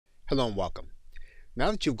Hello and welcome.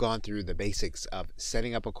 Now that you've gone through the basics of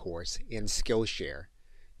setting up a course in Skillshare,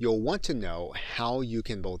 you'll want to know how you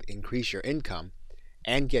can both increase your income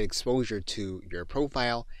and get exposure to your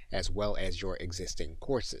profile as well as your existing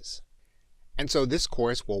courses. And so this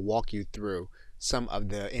course will walk you through some of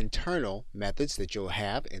the internal methods that you'll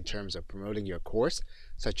have in terms of promoting your course,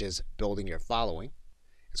 such as building your following,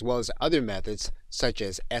 as well as other methods such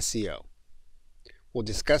as SEO. We'll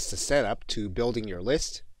discuss the setup to building your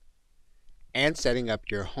list and setting up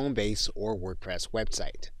your home base or WordPress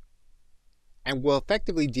website. And we'll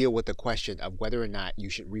effectively deal with the question of whether or not you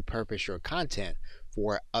should repurpose your content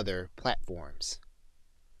for other platforms.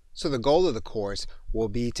 So the goal of the course will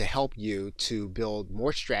be to help you to build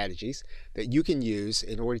more strategies that you can use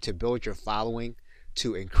in order to build your following,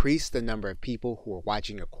 to increase the number of people who are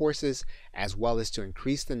watching your courses, as well as to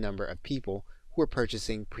increase the number of people who are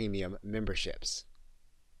purchasing premium memberships.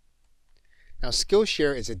 Now,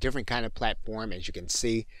 Skillshare is a different kind of platform, as you can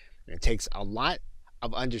see, and it takes a lot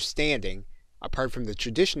of understanding apart from the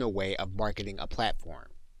traditional way of marketing a platform.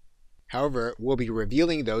 However, we'll be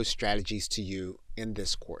revealing those strategies to you in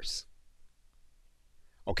this course.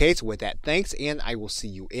 Okay, so with that, thanks, and I will see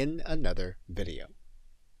you in another video.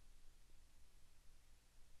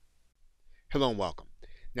 Hello and welcome.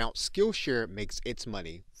 Now, Skillshare makes its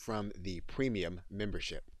money from the premium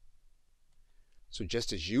membership. So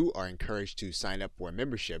just as you are encouraged to sign up for a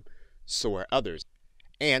membership, so are others.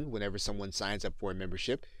 And whenever someone signs up for a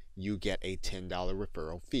membership, you get a $10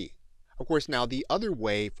 referral fee. Of course, now the other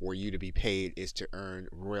way for you to be paid is to earn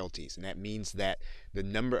royalties. And that means that the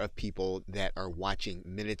number of people that are watching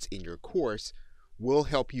minutes in your course will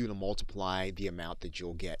help you to multiply the amount that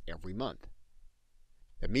you'll get every month.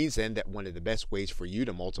 That means then that one of the best ways for you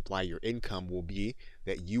to multiply your income will be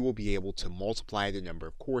that you will be able to multiply the number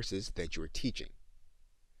of courses that you're teaching.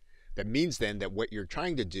 That means then that what you're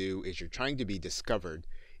trying to do is you're trying to be discovered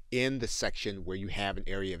in the section where you have an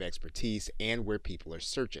area of expertise and where people are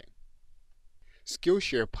searching.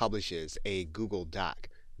 Skillshare publishes a Google Doc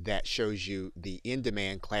that shows you the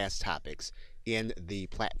in-demand class topics in the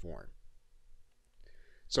platform.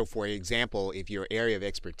 So for example, if your area of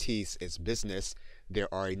expertise is business,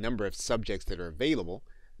 there are a number of subjects that are available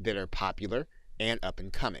that are popular and up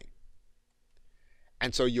and coming.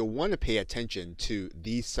 And so you'll want to pay attention to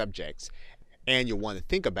these subjects, and you'll want to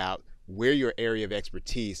think about where your area of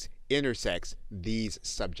expertise intersects these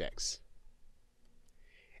subjects.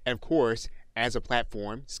 And of course, as a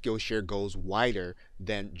platform, Skillshare goes wider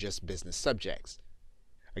than just business subjects.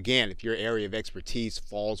 Again, if your area of expertise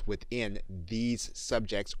falls within these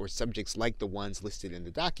subjects or subjects like the ones listed in the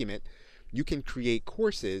document, you can create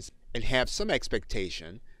courses and have some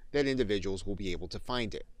expectation that individuals will be able to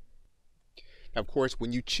find it. Now, of course,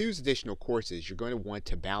 when you choose additional courses, you're going to want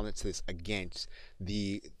to balance this against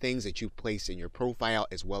the things that you've placed in your profile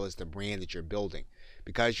as well as the brand that you're building.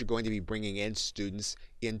 Because you're going to be bringing in students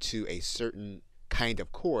into a certain kind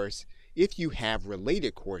of course, if you have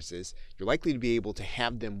related courses, you're likely to be able to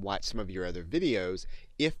have them watch some of your other videos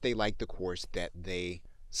if they like the course that they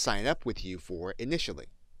sign up with you for initially.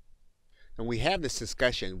 When we have this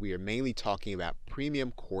discussion, we are mainly talking about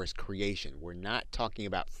premium course creation. We're not talking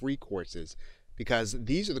about free courses, because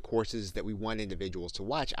these are the courses that we want individuals to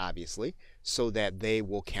watch, obviously, so that they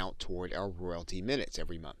will count toward our royalty minutes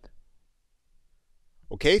every month.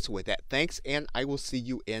 Okay, so with that, thanks, and I will see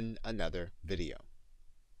you in another video.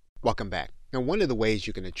 Welcome back. Now, one of the ways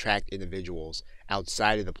you can attract individuals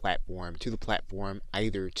outside of the platform to the platform,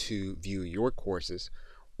 either to view your courses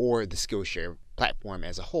or the Skillshare platform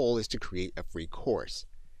as a whole, is to create a free course.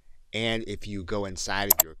 And if you go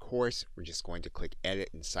inside of your course, we're just going to click edit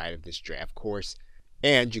inside of this draft course,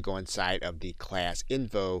 and you go inside of the class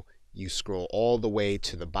info, you scroll all the way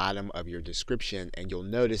to the bottom of your description, and you'll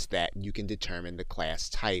notice that you can determine the class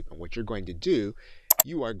type. And what you're going to do,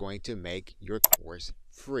 you are going to make your course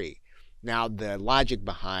free. Now, the logic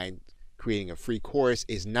behind creating a free course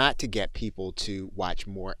is not to get people to watch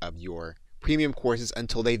more of your premium courses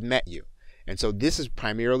until they've met you. And so this is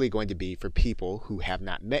primarily going to be for people who have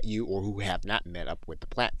not met you or who have not met up with the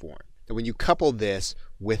platform. And when you couple this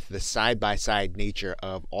with the side-by-side nature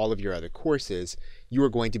of all of your other courses, you are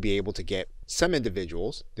going to be able to get some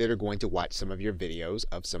individuals that are going to watch some of your videos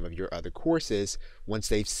of some of your other courses once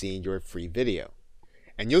they've seen your free video.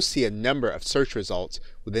 And you'll see a number of search results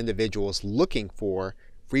with individuals looking for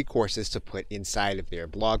free courses to put inside of their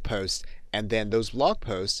blog posts. And then those blog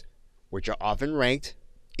posts, which are often ranked,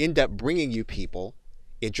 end up bringing you people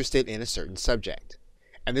interested in a certain subject.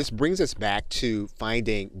 And this brings us back to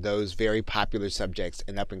finding those very popular subjects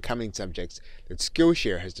and up-and-coming subjects that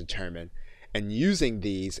Skillshare has determined, and using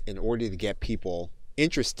these in order to get people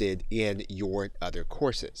interested in your other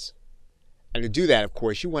courses. And to do that, of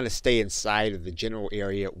course, you want to stay inside of the general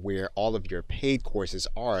area where all of your paid courses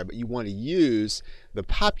are, but you want to use the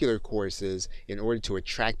popular courses in order to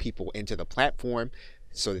attract people into the platform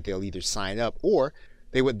so that they'll either sign up or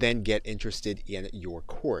they would then get interested in your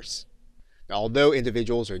course. Now, although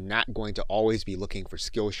individuals are not going to always be looking for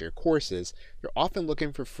Skillshare courses, they're often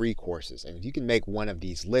looking for free courses. And if you can make one of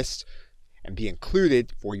these lists and be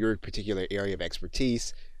included for your particular area of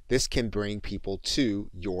expertise, this can bring people to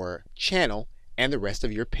your channel and the rest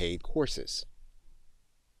of your paid courses.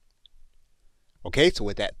 Okay, so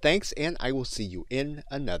with that, thanks, and I will see you in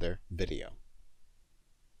another video.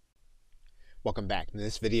 Welcome back. In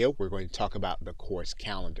this video, we're going to talk about the course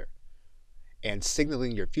calendar and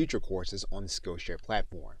signaling your future courses on the Skillshare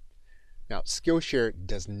platform. Now, Skillshare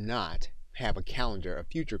does not have a calendar of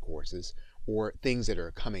future courses or things that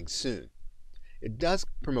are coming soon. It does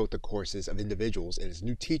promote the courses of individuals in its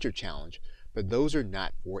new teacher challenge, but those are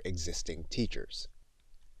not for existing teachers.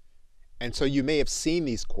 And so you may have seen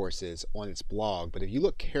these courses on its blog, but if you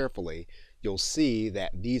look carefully, you'll see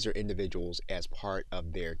that these are individuals as part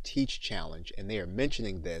of their Teach Challenge, and they are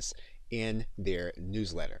mentioning this in their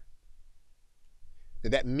newsletter. Now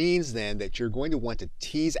that means then that you're going to want to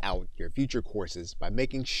tease out your future courses by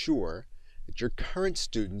making sure that your current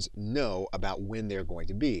students know about when they're going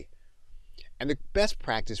to be. And the best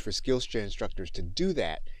practice for Skillshare instructors to do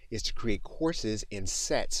that is to create courses in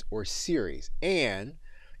sets or series. And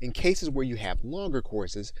in cases where you have longer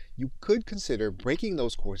courses, you could consider breaking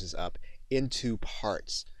those courses up into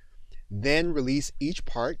parts. Then release each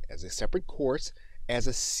part as a separate course, as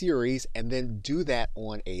a series, and then do that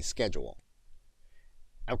on a schedule.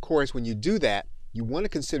 Of course, when you do that, you want to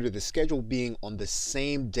consider the schedule being on the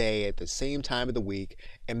same day at the same time of the week,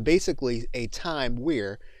 and basically a time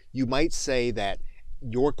where you might say that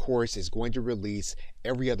your course is going to release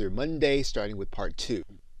every other Monday starting with part 2,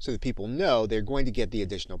 so that people know they're going to get the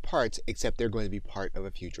additional parts, except they're going to be part of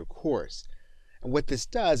a future course. And what this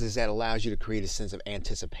does is that allows you to create a sense of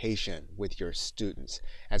anticipation with your students.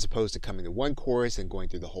 As opposed to coming to one course and going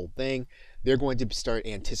through the whole thing, they're going to start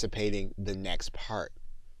anticipating the next part.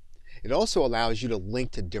 It also allows you to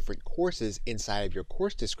link to different courses inside of your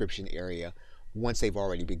course description area once they've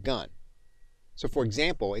already begun. So for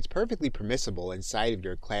example, it's perfectly permissible inside of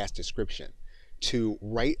your class description to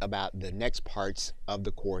write about the next parts of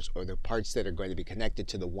the course or the parts that are going to be connected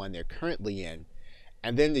to the one they're currently in,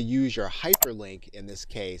 and then to use your hyperlink in this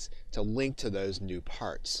case to link to those new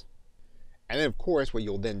parts. And then of course what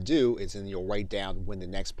you'll then do is then you'll write down when the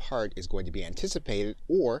next part is going to be anticipated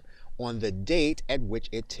or on the date at which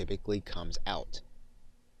it typically comes out.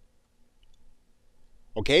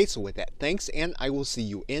 Okay, so with that, thanks, and I will see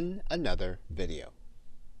you in another video.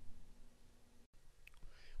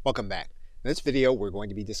 Welcome back. In this video, we're going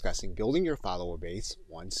to be discussing building your follower base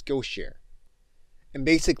on Skillshare. And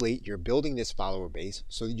basically, you're building this follower base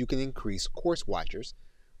so that you can increase course watchers,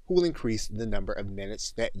 who will increase the number of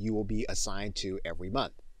minutes that you will be assigned to every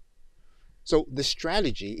month. So the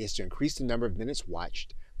strategy is to increase the number of minutes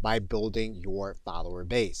watched by building your follower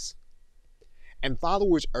base. And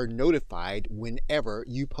followers are notified whenever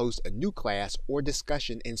you post a new class or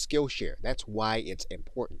discussion in Skillshare. That's why it's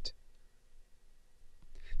important.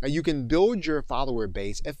 Now you can build your follower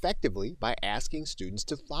base effectively by asking students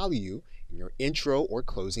to follow you in your intro or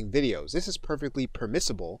closing videos. This is perfectly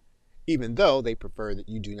permissible, even though they prefer that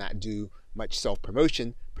you do not do much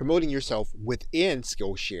self-promotion. Promoting yourself within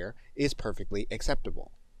Skillshare is perfectly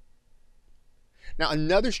acceptable. Now,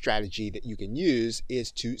 another strategy that you can use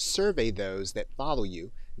is to survey those that follow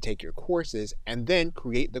you, take your courses, and then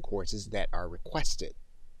create the courses that are requested.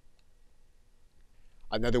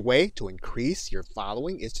 Another way to increase your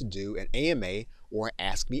following is to do an AMA or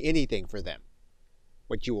Ask Me Anything for them.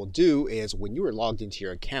 What you will do is when you are logged into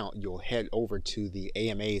your account, you'll head over to the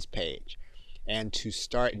AMAs page. And to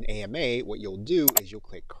start an AMA, what you'll do is you'll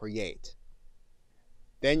click Create.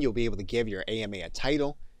 Then you'll be able to give your AMA a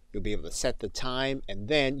title. You'll be able to set the time, and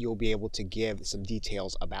then you'll be able to give some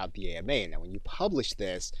details about the AMA. Now, when you publish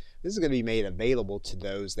this, this is going to be made available to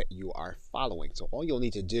those that you are following. So all you'll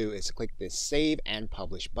need to do is click this Save and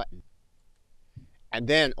Publish button. And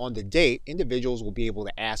then on the date, individuals will be able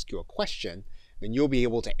to ask you a question, then you'll be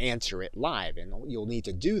able to answer it live. And what you'll need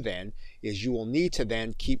to do then is you will need to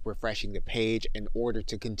then keep refreshing the page in order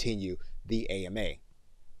to continue the AMA.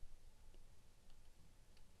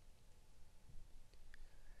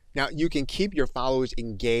 Now, you can keep your followers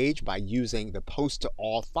engaged by using the Post to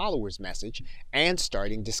All Followers message and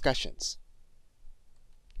starting discussions.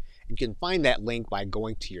 You can find that link by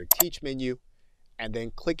going to your Teach menu and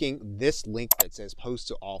then clicking this link that says Post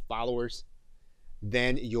to All Followers.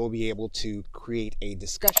 then you'll be able to create a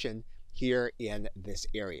discussion here in this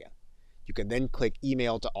area. You can then click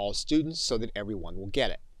email to all students so that everyone will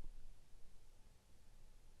get it.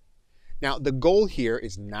 Now, the goal here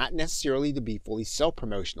is not necessarily to be fully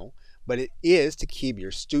self-promotional, but it is to keep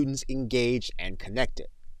your students engaged and connected.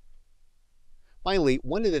 Finally,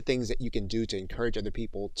 one of the things that you can do to encourage other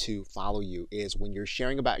people to follow you is when you're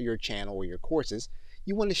sharing about your channel or your courses,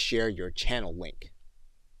 you want to share your channel link.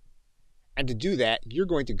 And to do that, you're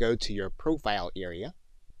going to go to your profile area.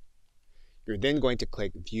 You're then going to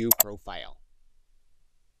click View Profile.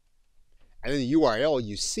 And then the URL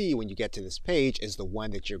you see when you get to this page is the one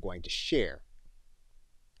that you're going to share.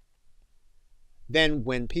 Then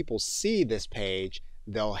when people see this page,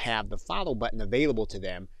 they'll have the follow button available to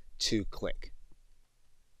them to click.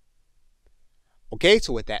 Okay,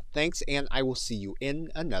 so with that, thanks, and I will see you in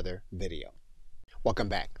another video. Welcome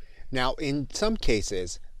back. Now, in some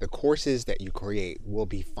cases, the courses that you create will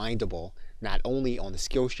be findable not only on the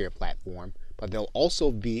Skillshare platform, but they'll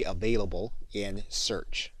also be available in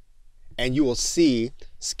search. And you will see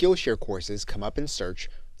Skillshare courses come up in search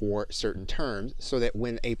for certain terms so that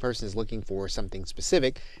when a person is looking for something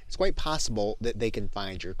specific, it's quite possible that they can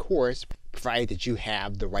find your course, provided that you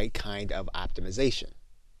have the right kind of optimization.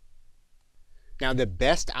 Now, the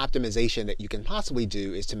best optimization that you can possibly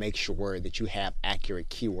do is to make sure that you have accurate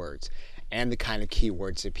keywords and the kind of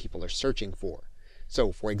keywords that people are searching for.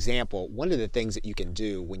 So, for example, one of the things that you can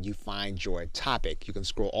do when you find your topic, you can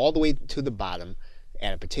scroll all the way to the bottom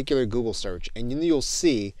at a particular Google search, and then you'll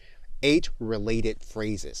see 8 related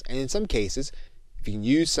phrases. And in some cases, if you can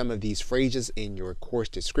use some of these phrases in your course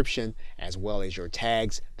description as well as your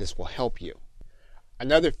tags, this will help you.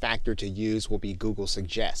 Another factor to use will be Google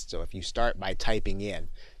Suggest. So if you start by typing in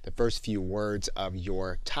the first few words of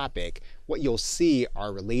your topic, what you'll see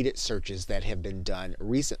are related searches that have been done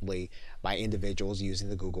recently by individuals using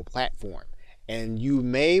the Google platform. And you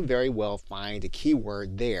may very well find a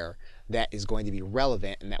keyword there that is going to be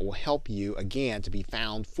relevant and that will help you, again, to be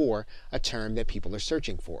found for a term that people are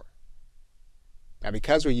searching for. Now,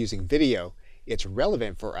 because we're using video, it's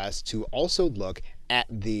relevant for us to also look at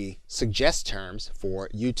the suggest terms for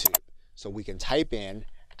YouTube. So we can type in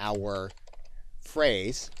our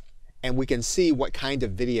phrase and we can see what kind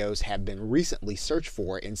of videos have been recently searched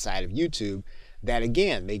for inside of YouTube. That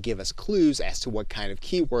again may give us clues as to what kind of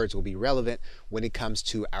keywords will be relevant when it comes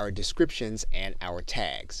to our descriptions and our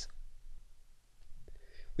tags.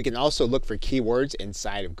 We can also look for keywords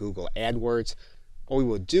inside of Google AdWords. What we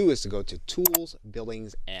will do is to go to Tools,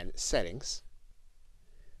 Billings, and Settings.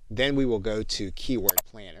 Then we will go to Keyword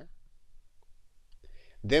Planner.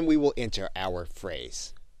 Then we will enter our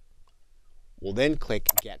phrase. We'll then click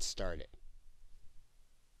Get Started.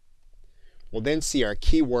 We'll then see our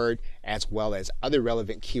keyword as well as other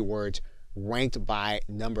relevant keywords ranked by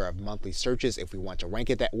number of monthly searches if we want to rank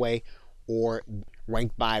it that way, or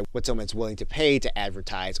ranked by what someone's willing to pay to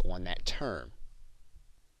advertise on that term.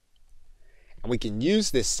 And we can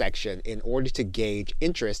use this section in order to gauge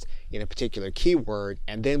interest in a particular keyword,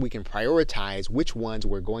 and then we can prioritize which ones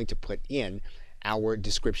we're going to put in our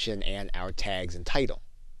description and our tags and title.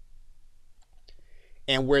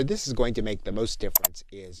 And where this is going to make the most difference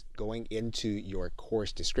is going into your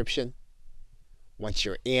course description. Once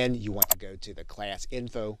you're in, you want to go to the class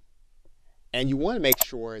info, and you want to make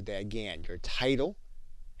sure that, again, your title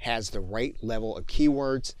has the right level of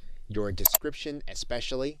keywords, your description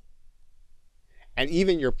especially, and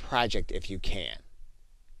even your project if you can.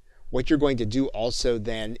 What you're going to do also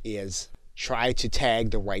then is try to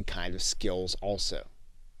tag the right kind of skills also.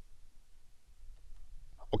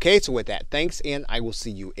 Okay, so with that, thanks, and I will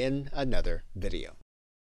see you in another video.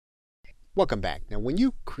 Welcome back. Now, when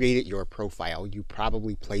you created your profile, you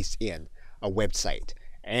probably placed in a website,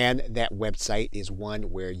 and that website is one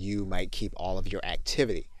where you might keep all of your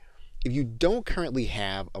activity. If you don't currently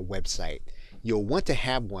have a website, you'll want to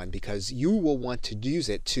have one because you will want to use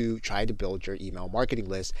it to try to build your email marketing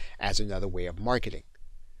list as another way of marketing.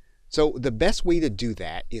 So the best way to do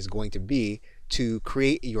that is going to be to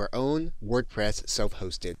create your own WordPress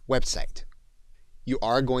self-hosted website. You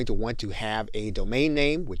are going to want to have a domain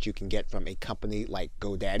name, which you can get from a company like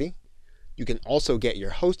GoDaddy. You can also get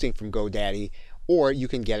your hosting from GoDaddy, or you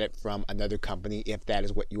can get it from another company if that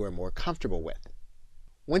is what you are more comfortable with.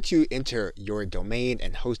 Once you enter your domain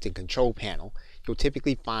and hosting control panel, you'll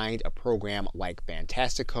typically find a program like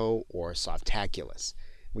Fantastico or Softaculous.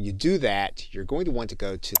 When you do that, you're going to want to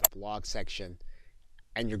go to the blog section,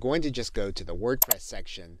 and you're going to just go to the WordPress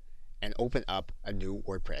section and open up a new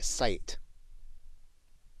WordPress site.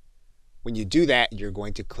 When you do that, you're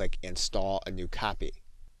going to click Install a new copy.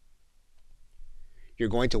 You're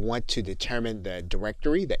going to want to determine the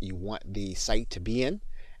directory that you want the site to be in,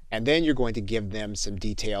 and then you're going to give them some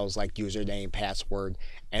details like username, password,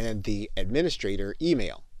 and then the administrator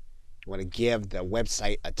email. You want to give the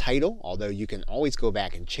website a title, although you can always go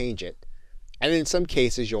back and change it. And in some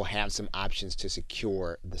cases, you'll have some options to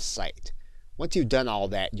secure the site. Once you've done all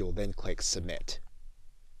that, you'll then click Submit.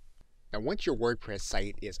 Now, once your WordPress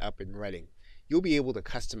site is up and running, you'll be able to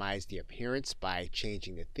customize the appearance by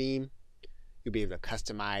changing the theme. You'll be able to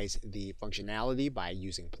customize the functionality by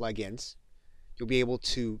using plugins. You'll be able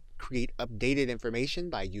to create updated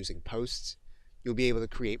information by using posts. You'll be able to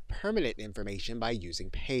create permanent information by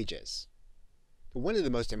using pages. One of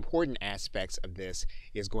the most important aspects of this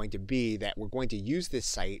is going to be that we're going to use this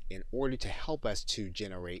site in order to help us to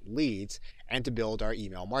generate leads and to build our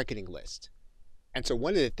email marketing list. And so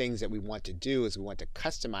one of the things that we want to do is we want to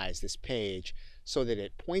customize this page so that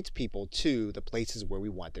it points people to the places where we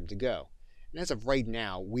want them to go. And as of right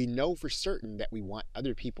now, we know for certain that we want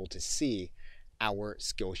other people to see our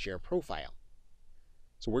Skillshare profile.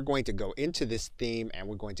 So we're going to go into this theme and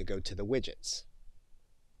we're going to go to the widgets.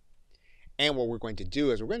 And what we're going to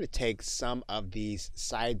do is we're going to take some of these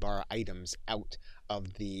sidebar items out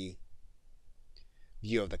of the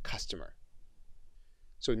view of the customer.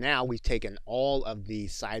 So now we've taken all of the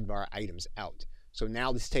sidebar items out. So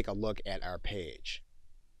now let's take a look at our page.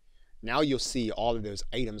 Now you'll see all of those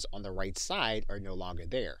items on the right side are no longer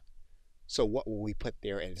there. So what will we put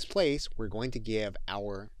there in its place? We're going to give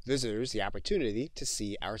our visitors the opportunity to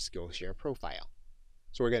see our Skillshare profile.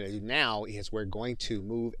 So what we're going to do now is we're going to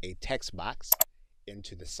move a text box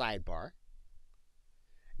into the sidebar.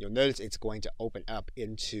 You'll notice it's going to open up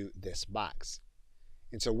into this box.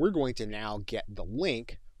 And so we're going to now get the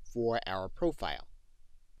link for our profile.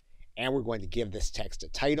 And we're going to give this text a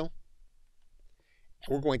title.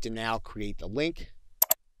 And we're going to now create the link.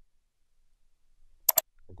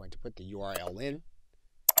 We're going to put the URL in.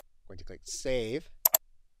 We're going to click Save.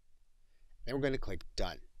 Then we're going to click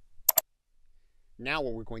Done. Now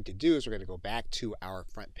what we're going to do is we're going to go back to our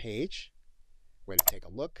front page. We're going to take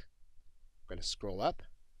a look. We're going to scroll up.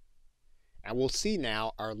 And we'll see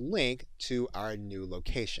now our link to our new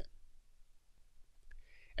location.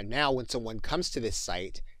 And now when someone comes to this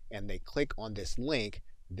site and they click on this link,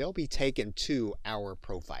 they'll be taken to our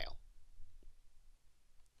profile.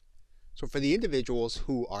 So for the individuals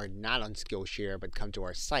who are not on Skillshare but come to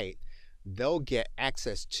our site, they'll get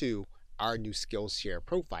access to our new Skillshare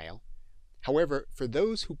profile. However, for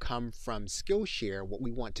those who come from Skillshare, what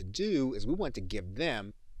we want to do is we want to give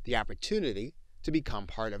them the opportunity to become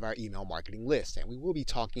part of our email marketing list. And we will be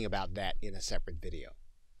talking about that in a separate video.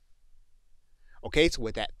 Okay, so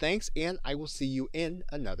with that, thanks, and I will see you in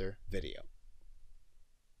another video.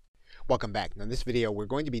 Welcome back. Now in this video, we're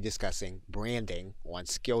going to be discussing branding on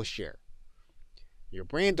Skillshare. Your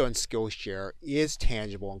brand on Skillshare is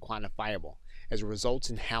tangible and quantifiable as it results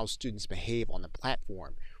in how students behave on the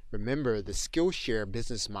platform. Remember, the Skillshare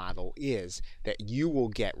business model is that you will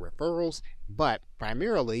get referrals, but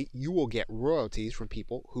primarily you will get royalties from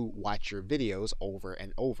people who watch your videos over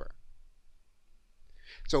and over.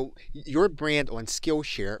 So your brand on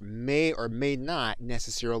Skillshare may or may not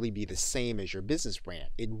necessarily be the same as your business brand.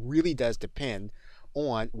 It really does depend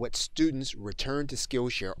on what students return to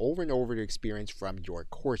Skillshare over and over to experience from your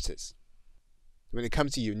courses. When it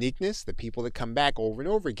comes to uniqueness, the people that come back over and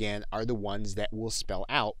over again are the ones that will spell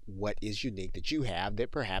out what is unique that you have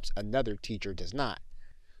that perhaps another teacher does not.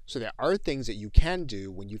 So there are things that you can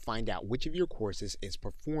do when you find out which of your courses is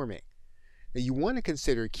performing. Now you want to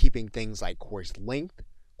consider keeping things like course length,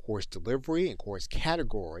 course delivery, and course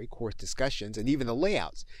category, course discussions, and even the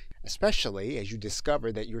layouts, especially as you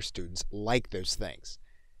discover that your students like those things.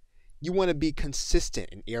 You want to be consistent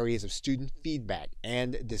in areas of student feedback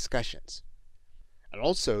and discussions. And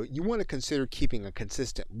also, you want to consider keeping a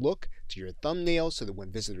consistent look to your thumbnails so that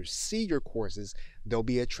when visitors see your courses, they'll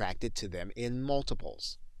be attracted to them in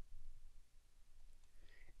multiples.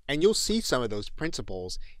 And you'll see some of those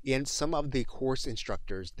principles in some of the course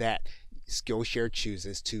instructors that Skillshare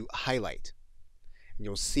chooses to highlight. And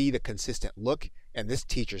you'll see the consistent look in this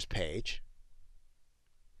teacher's page.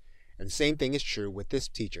 And the same thing is true with this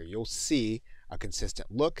teacher. You'll see a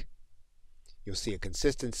consistent look. You'll see a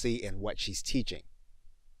consistency in what she's teaching.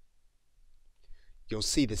 You'll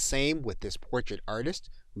see the same with this portrait artist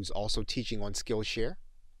who's also teaching on Skillshare.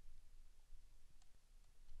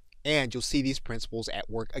 And you'll see these principles at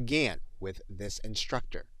work again with this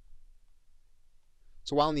instructor.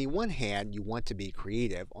 So while on the one hand you want to be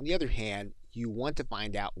creative, on the other hand you want to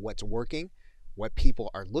find out what's working, what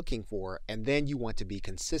people are looking for, and then you want to be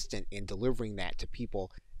consistent in delivering that to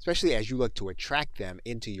people, especially as you look to attract them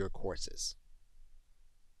into your courses.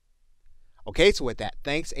 Okay, so with that,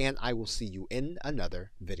 thanks, and I will see you in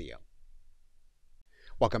another video.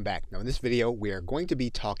 Welcome back. Now in this video, we are going to be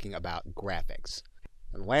talking about graphics.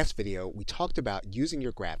 In the last video, we talked about using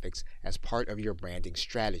your graphics as part of your branding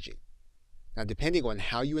strategy. Now, depending on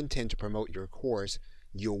how you intend to promote your course,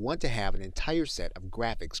 you'll want to have an entire set of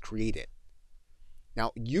graphics created.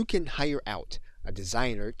 Now, you can hire out a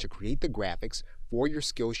designer to create the graphics for your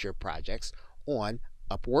Skillshare projects on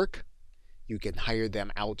Upwork. You can hire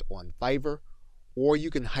them out on Fiverr, or you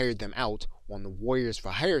can hire them out on the Warriors for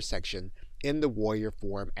Hire section in the Warrior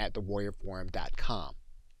Forum at thewarriorforum.com.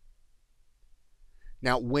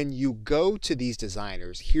 Now, when you go to these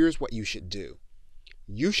designers, here's what you should do.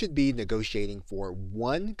 You should be negotiating for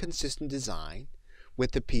one consistent design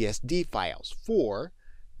with the PSD files for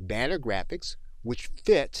banner graphics, which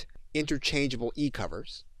fit interchangeable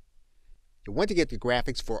e-covers. You want to get the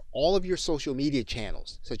graphics for all of your social media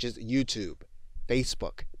channels, such as YouTube,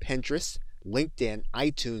 Facebook, Pinterest, LinkedIn,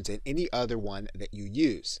 iTunes, and any other one that you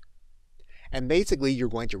use. And basically, you're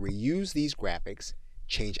going to reuse these graphics,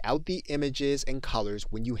 change out the images and colors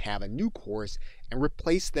when you have a new course, and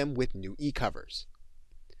replace them with new e-covers.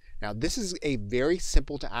 Now, this is a very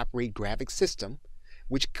simple to operate graphic system,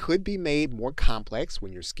 which could be made more complex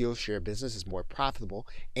when your Skillshare business is more profitable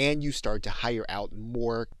and you start to hire out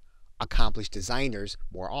more accomplished designers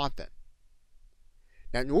more often.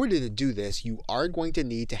 Now, in order to do this, you are going to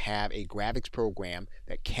need to have a graphics program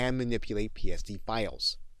that can manipulate PSD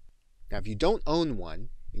files. Now, if you don't own one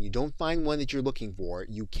and you don't find one that you're looking for,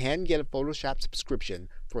 you can get a Photoshop subscription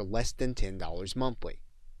for less than $10 monthly.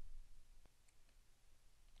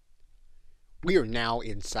 We are now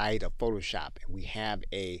inside of Photoshop, and we have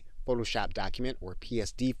a Photoshop document or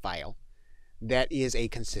PSD file that is a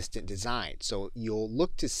consistent design. So you'll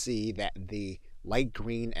look to see that the light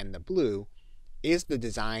green and the blue is the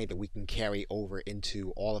design that we can carry over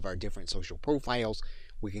into all of our different social profiles.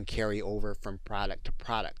 We can carry over from product to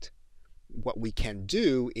product. What we can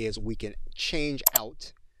do is we can change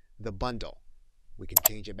out the bundle. We can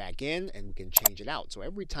change it back in and we can change it out. So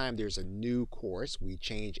every time there's a new course, we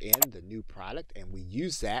change in the new product and we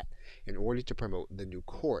use that in order to promote the new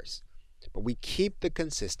course. But we keep the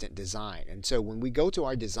consistent design. And so when we go to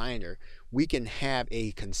our designer, we can have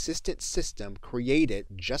a consistent system created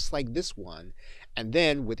just like this one. And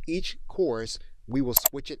then with each course, we will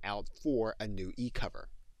switch it out for a new e-cover.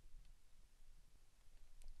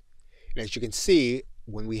 And as you can see,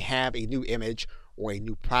 when we have a new image or a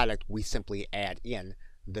new product, we simply add in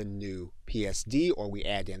the new PSD or we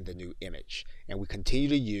add in the new image. And we continue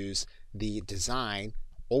to use the design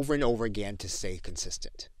over and over again to stay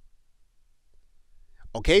consistent.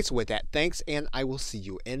 Okay, so with that, thanks, and I will see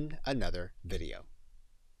you in another video.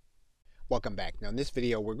 Welcome back. Now in this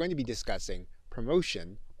video, we're going to be discussing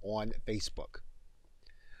promotion on Facebook.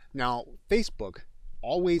 Now, Facebook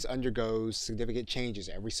always undergoes significant changes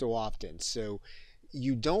every so often. So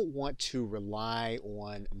you don't want to rely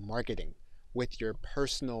on marketing with your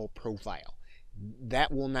personal profile.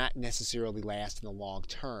 That will not necessarily last in the long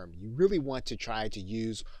term. You really want to try to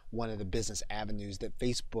use one of the business avenues that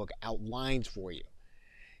Facebook outlines for you.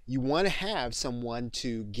 You want to have someone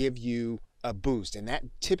to give you a boost, and that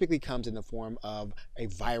typically comes in the form of a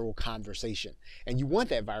viral conversation. And you want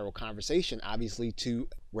that viral conversation, obviously, to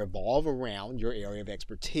revolve around your area of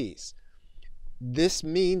expertise. This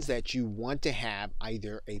means that you want to have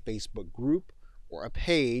either a Facebook group or a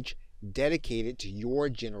page dedicated to your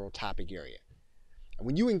general topic area. And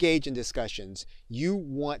when you engage in discussions, you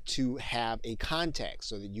want to have a context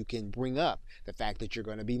so that you can bring up the fact that you're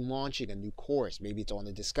going to be launching a new course. Maybe it's on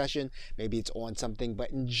the discussion, maybe it's on something, but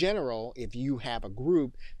in general, if you have a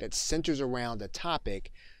group that centers around a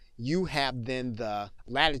topic, you have then the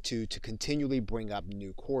latitude to continually bring up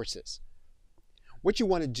new courses. What you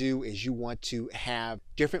want to do is you want to have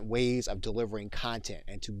different ways of delivering content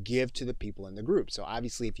and to give to the people in the group. So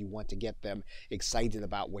obviously, if you want to get them excited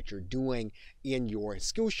about what you're doing in your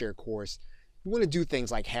Skillshare course, you want to do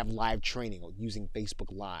things like have live training or using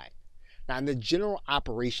Facebook Live. Now, in the general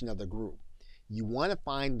operation of the group, you want to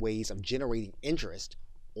find ways of generating interest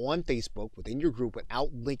on Facebook within your group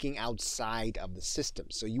without linking outside of the system.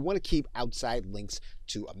 So you want to keep outside links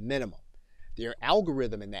to a minimum. Their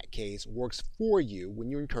algorithm in that case works for you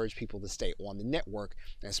when you encourage people to stay on the network,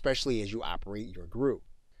 especially as you operate your group.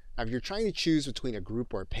 Now, if you're trying to choose between a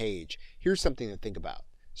group or a page, here's something to think about.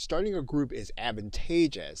 Starting a group is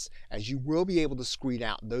advantageous as you will be able to screen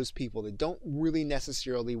out those people that don't really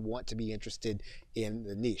necessarily want to be interested in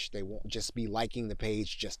the niche. They won't just be liking the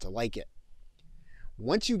page just to like it.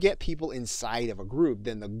 Once you get people inside of a group,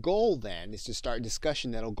 then the goal then is to start discussion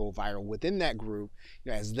that'll go viral within that group,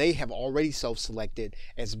 as they have already self-selected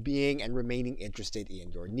as being and remaining interested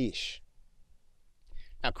in your niche.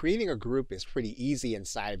 Now, creating a group is pretty easy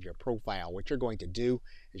inside of your profile. What you're going to do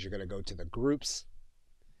is you're going to go to the groups,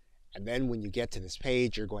 and then when you get to this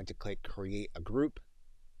page, you're going to click create a group,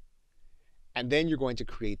 and then you're going to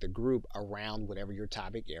create the group around whatever your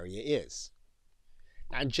topic area is.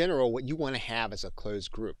 Now, in general, what you want to have is a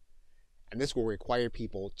closed group, and this will require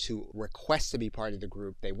people to request to be part of the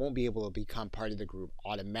group. They won't be able to become part of the group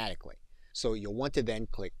automatically. So you'll want to then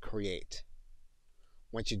click create.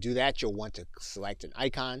 Once you do that, you'll want to select an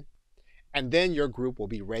icon, and then your group will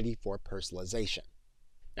be ready for personalization.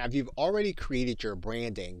 Now, if you've already created your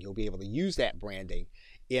branding, you'll be able to use that branding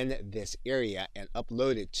in this area and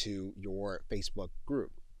upload it to your Facebook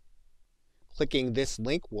group. Clicking this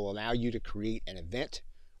link will allow you to create an event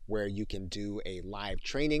where you can do a live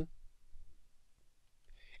training.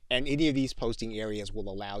 And any of these posting areas will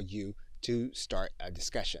allow you to start a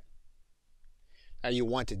discussion. Now, you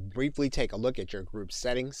want to briefly take a look at your group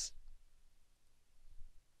settings.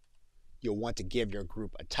 You'll want to give your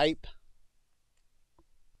group a type.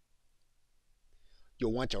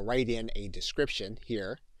 You'll want to write in a description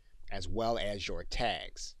here, as well as your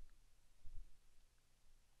tags.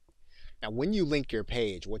 Now, when you link your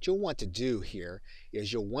page, what you'll want to do here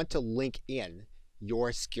is you'll want to link in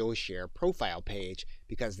your Skillshare profile page,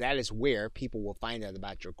 because that is where people will find out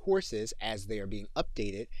about your courses as they are being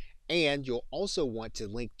updated, and you'll also want to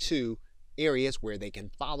link to areas where they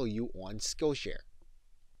can follow you on Skillshare.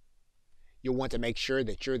 You'll want to make sure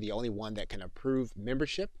that you're the only one that can approve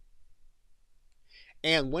membership.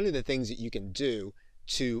 And one of the things that you can do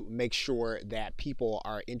to make sure that people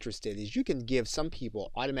are interested is you can give some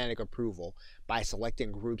people automatic approval by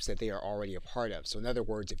selecting groups that they are already a part of. So in other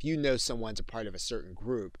words, if you know someone's a part of a certain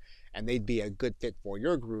group and they'd be a good fit for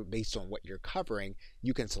your group based on what you're covering,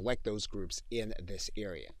 you can select those groups in this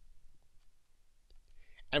area.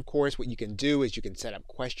 And of course, what you can do is you can set up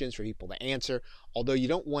questions for people to answer, although you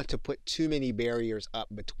don't want to put too many barriers up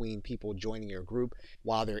between people joining your group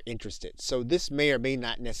while they're interested. So this may or may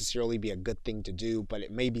not necessarily be a good thing to do, but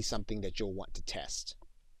it may be something that you'll want to test.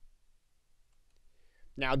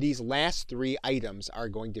 Now, these last three items are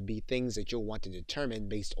going to be things that you'll want to determine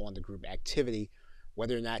based on the group activity.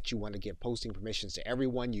 Whether or not you want to give posting permissions to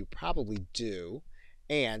everyone, you probably do.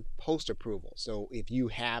 And post approval. So if you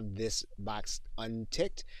have this box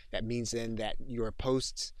unticked, that means then that your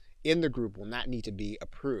posts in the group will not need to be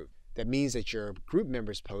approved. That means that your group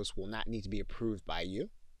members' posts will not need to be approved by you.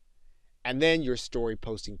 And then your story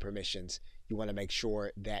posting permissions, you want to make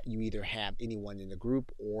sure that you either have anyone in the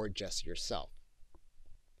group or just yourself.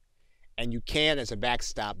 And you can, as a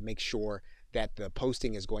backstop, make sure that the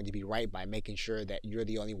posting is going to be right by making sure that you're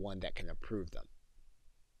the only one that can approve them.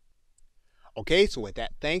 Okay, so with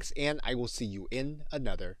that, thanks, and I will see you in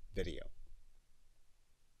another video.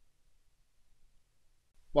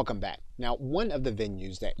 Welcome back. Now, one of the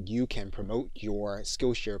venues that you can promote your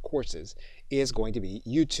Skillshare courses is going to be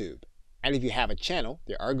YouTube. And if you have a channel,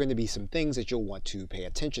 there are going to be some things that you'll want to pay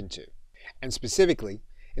attention to. And specifically,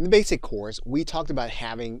 in the basic course, we talked about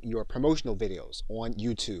having your promotional videos on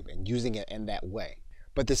YouTube and using it in that way.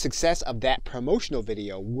 But the success of that promotional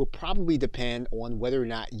video will probably depend on whether or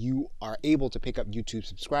not you are able to pick up YouTube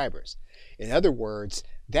subscribers. In other words,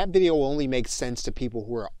 that video will only make sense to people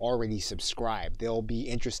who are already subscribed. They'll be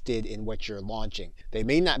interested in what you're launching. They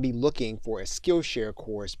may not be looking for a Skillshare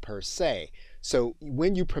course per se. So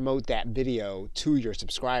when you promote that video to your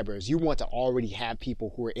subscribers, you want to already have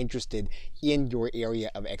people who are interested in your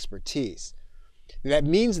area of expertise. That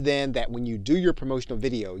means then that when you do your promotional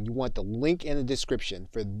video, you want the link in the description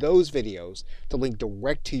for those videos to link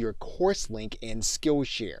direct to your course link in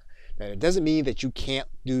Skillshare. Now, it doesn't mean that you can't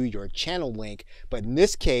do your channel link, but in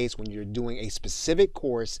this case, when you're doing a specific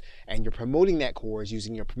course and you're promoting that course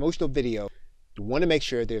using your promotional video, you want to make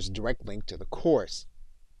sure there's a direct link to the course.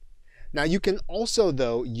 Now, you can also,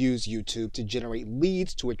 though, use YouTube to generate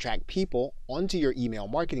leads to attract people onto your email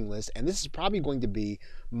marketing list, and this is probably going to be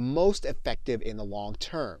most effective in the long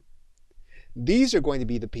term. These are going to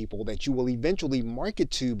be the people that you will eventually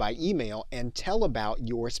market to by email and tell about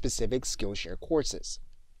your specific Skillshare courses.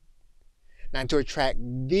 Now, to attract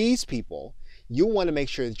these people, you'll want to make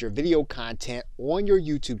sure that your video content on your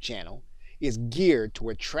YouTube channel is geared to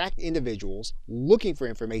attract individuals looking for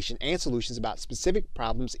information and solutions about specific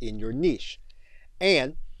problems in your niche.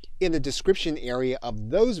 And in the description area of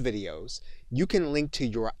those videos, you can link to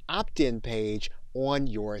your opt-in page on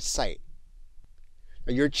your site.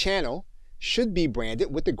 Now, your channel should be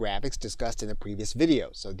branded with the graphics discussed in the previous video.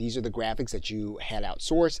 So these are the graphics that you had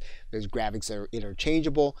outsourced. Those graphics that are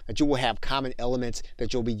interchangeable, that you will have common elements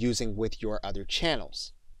that you'll be using with your other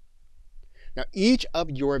channels. Now, each of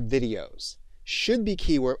your videos should be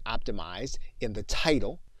keyword optimized in the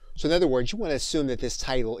title. So in other words, you want to assume that this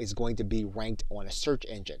title is going to be ranked on a search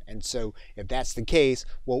engine. And so if that's the case,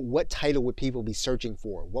 well, what title would people be searching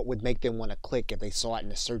for? What would make them want to click if they saw it in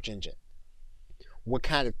the search engine? What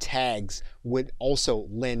kind of tags would also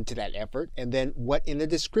lend to that effort? And then what in the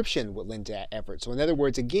description would lend to that effort? So in other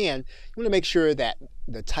words, again, you want to make sure that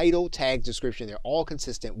the title, tags, description, they're all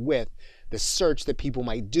consistent with the search that people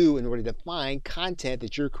might do in order to find content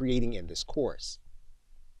that you're creating in this course.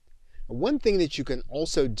 One thing that you can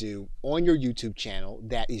also do on your YouTube channel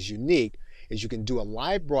that is unique is you can do a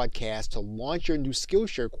live broadcast to launch your new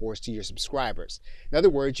Skillshare course to your subscribers. In other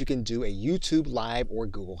words, you can do a YouTube Live or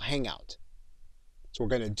Google Hangout. So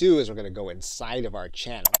what we're going to do is we're going to go inside of our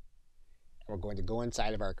channel. We're going to go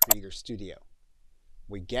inside of our Creator Studio.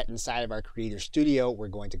 We get inside of our Creator Studio, we're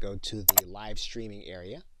going to go to the live streaming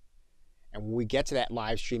area. And when we get to that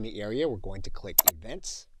live streaming area, we're going to click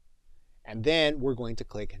Events. And then we're going to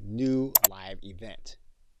click New Live Event.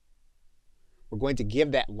 We're going to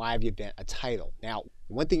give that live event a title. Now,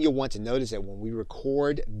 one thing you'll want to notice is that when we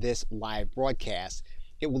record this live broadcast,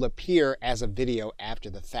 it will appear as a video after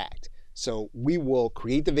the fact. So we will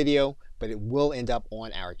create the video, but it will end up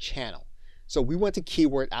on our channel. So we want to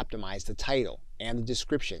keyword optimize the title and the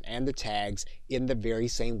description and the tags in the very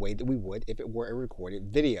same way that we would if it were a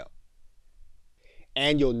recorded video.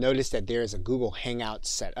 And you'll notice that there is a Google Hangout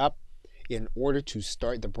set up. In order to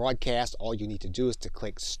start the broadcast, all you need to do is to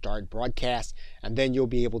click Start Broadcast, and then you'll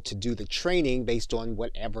be able to do the training based on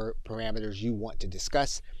whatever parameters you want to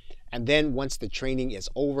discuss. And then once the training is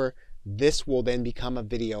over, this will then become a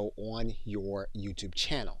video on your YouTube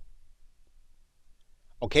channel.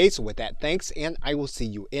 Okay, so with that, thanks, and I will see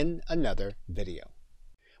you in another video.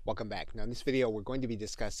 Welcome back. Now in this video, we're going to be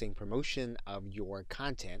discussing promotion of your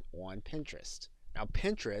content on Pinterest. Now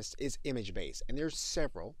Pinterest is image-based, and there's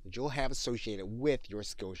several that you'll have associated with your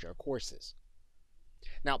Skillshare courses.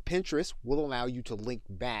 Now Pinterest will allow you to link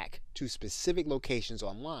back to specific locations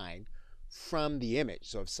online from the image.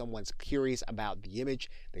 So if someone's curious about the image,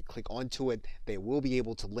 they click onto it, they will be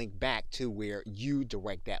able to link back to where you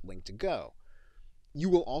direct that link to go. You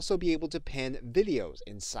will also be able to pin videos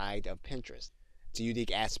inside of Pinterest. It's a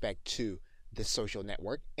unique aspect to this social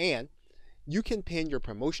network, and you can pin your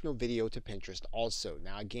promotional video to Pinterest also.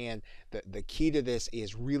 Now again, the key to this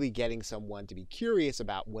is really getting someone to be curious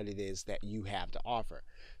about what it is that you have to offer.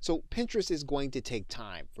 So Pinterest is going to take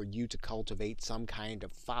time for you to cultivate some kind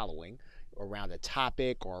of following around a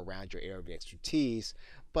topic or around your area of expertise.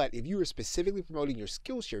 But if you are specifically promoting your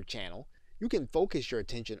Skillshare channel, you can focus your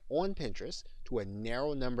attention on Pinterest to a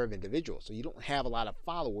narrow number of individuals. So you don't have a lot of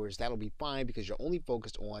followers. That'll be fine because you're only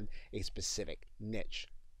focused on a specific niche.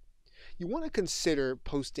 You want to consider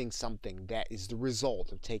posting something that is the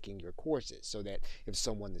result of taking your courses so that if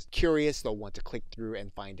someone is curious, they'll want to click through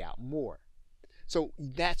and find out more. So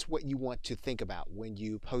that's what you want to think about when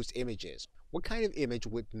you post images. What kind of image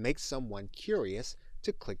would make someone curious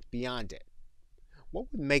to click beyond it? What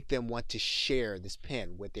would make them want to share this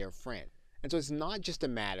pin with their friend? And so it's not just a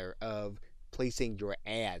matter of placing your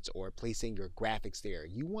ads or placing your graphics there.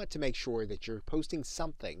 You want to make sure that you're posting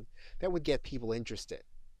something that would get people interested.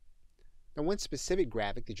 Now, one specific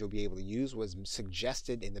graphic that you'll be able to use was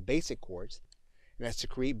suggested in the basic course, and that's to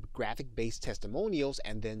create graphic-based testimonials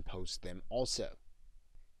and then post them also.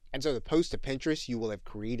 And so to post to Pinterest, you will have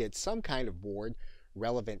created some kind of board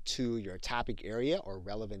relevant to your topic area or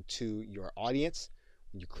relevant to your audience.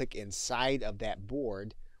 When you click inside of that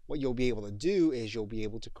board, what you'll be able to do is you'll be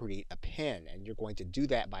able to create a pin, and you're going to do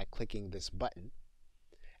that by clicking this button.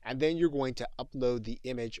 And then you're going to upload the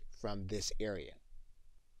image from this area.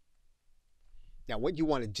 Now what you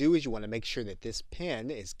want to do is you want to make sure that this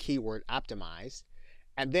pin is keyword optimized,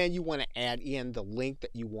 and then you want to add in the link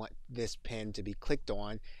that you want this pin to be clicked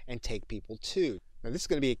on and take people to. Now this is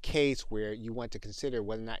going to be a case where you want to consider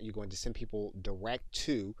whether or not you're going to send people direct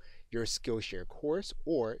to your Skillshare course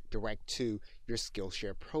or direct to your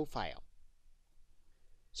Skillshare profile.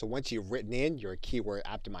 So once you've written in your keyword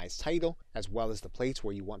optimized title as well as the place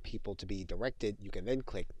where you want people to be directed, you can then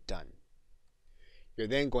click Done. You're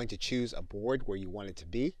then going to choose a board where you want it to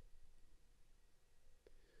be.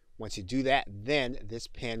 Once you do that, then this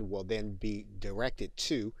pin will then be directed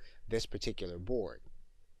to this particular board.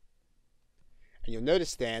 And you'll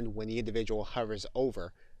notice then when the individual hovers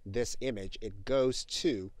over this image, it goes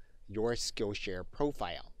to your Skillshare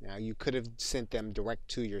profile. Now, you could have sent them direct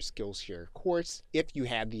to your Skillshare course if you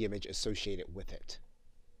had the image associated with it.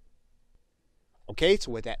 Okay,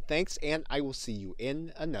 so with that, thanks, and I will see you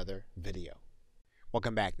in another video.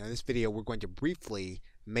 Welcome back. Now, in this video, we're going to briefly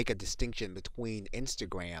make a distinction between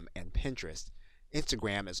Instagram and Pinterest.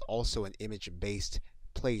 Instagram is also an image-based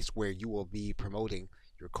place where you will be promoting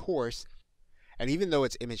your course. And even though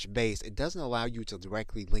it's image-based, it doesn't allow you to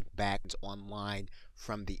directly link back online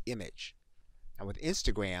from the image. Now, with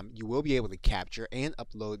Instagram, you will be able to capture and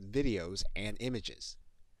upload videos and images.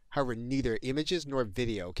 However, neither images nor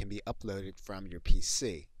video can be uploaded from your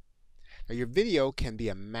PC. Now, your video can be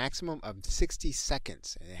a maximum of 60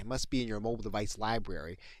 seconds, and it must be in your mobile device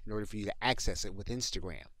library in order for you to access it with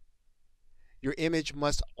Instagram. Your image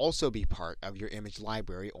must also be part of your image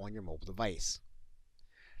library on your mobile device.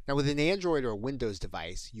 Now, with an Android or Windows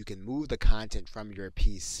device, you can move the content from your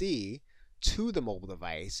PC to the mobile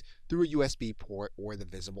device through a USB port or the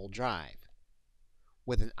visible drive.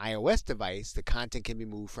 With an iOS device, the content can be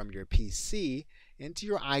moved from your PC into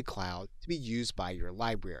your iCloud to be used by your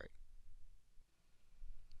library.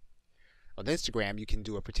 On Instagram, you can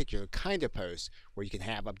do a particular kind of post where you can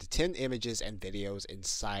have up to 10 images and videos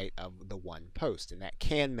inside of the one post, and that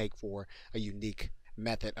can make for a unique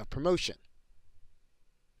method of promotion.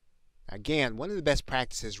 Again, one of the best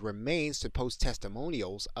practices remains to post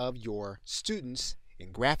testimonials of your students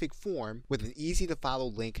in graphic form with an easy to follow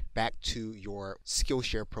link back to your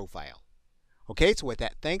Skillshare profile. Okay, so with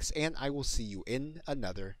that, thanks, and I will see you in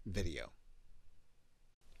another video.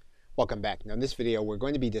 Welcome back. Now, in this video, we're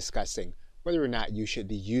going to be discussing whether or not you should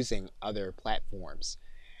be using other platforms.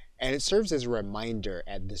 And it serves as a reminder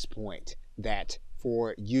at this point that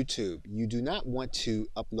for YouTube, you do not want to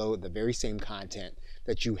upload the very same content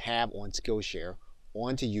that you have on Skillshare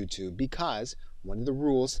onto YouTube, because one of the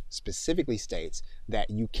rules specifically states that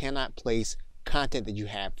you cannot place content that you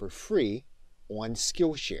have for free on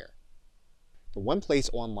Skillshare. The one place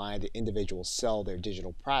online that individuals sell their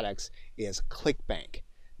digital products is Clickbank.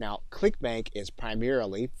 Now, Clickbank is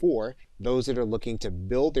primarily for those that are looking to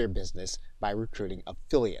build their business by recruiting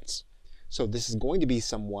affiliates. So this is going to be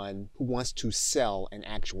someone who wants to sell an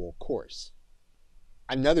actual course.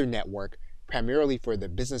 Another network, primarily for the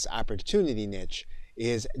business opportunity niche,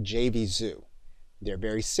 is JVZoo. They're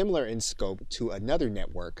very similar in scope to another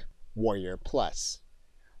network, Warrior Plus.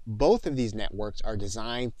 Both of these networks are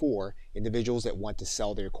designed for individuals that want to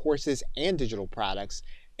sell their courses and digital products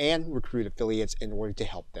and recruit affiliates in order to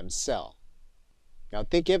help them sell. Now,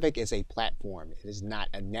 think of it as a platform. It is not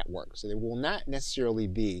a network. So there will not necessarily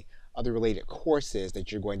be other related courses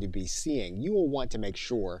that you're going to be seeing. You will want to make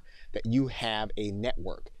sure that you have a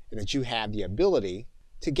network and that you have the ability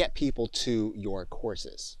to get people to your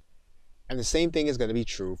courses. And the same thing is going to be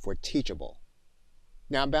true for Teachable.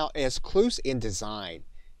 Now, about as close in design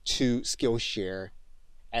to Skillshare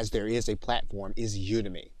as there is a platform is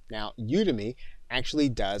Udemy. Now, Udemy actually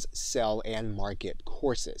does sell and market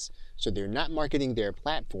courses. So they're not marketing their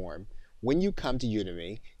platform. When you come to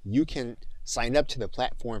Udemy, you can sign up to the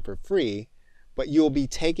platform for free, but you'll be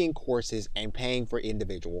taking courses and paying for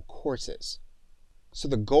individual courses. So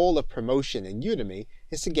the goal of promotion in Udemy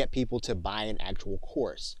is to get people to buy an actual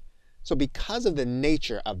course. So because of the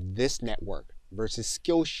nature of this network versus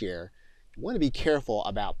Skillshare, you want to be careful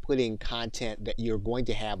about putting content that you're going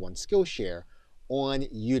to have on Skillshare on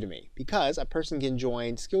Udemy, because a person can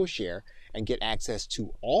join Skillshare and get access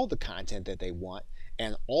to all the content that they want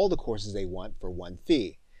and all the courses they want for one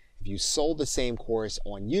fee. If you sold the same course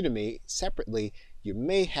on Udemy separately, you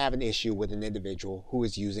may have an issue with an individual who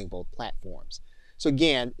is using both platforms. So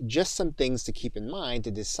again, just some things to keep in mind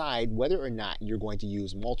to decide whether or not you're going to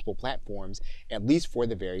use multiple platforms, at least for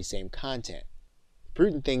the very same content. The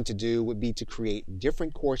prudent thing to do would be to create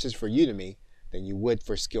different courses for Udemy than you would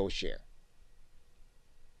for Skillshare.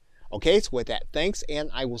 Okay, so with that, thanks, and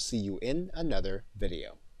I will see you in another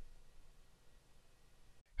video.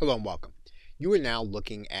 Hello and welcome. You are now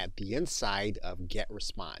looking at the inside of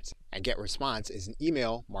GetResponse. And GetResponse is an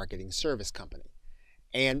email marketing service company.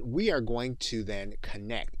 And we are going to then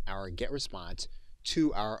connect our GetResponse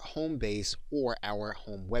to our home base or our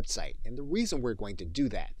home website. And the reason we're going to do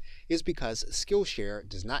that is because Skillshare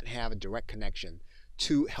does not have a direct connection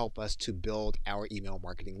to help us to build our email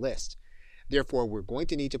marketing list. Therefore, we're going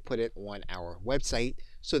to need to put it on our website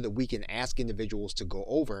so that we can ask individuals to go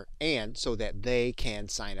over and so that they can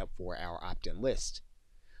sign up for our opt-in list.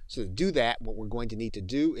 So to do that, what we're going to need to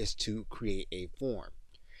do is to create a form.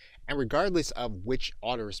 And regardless of which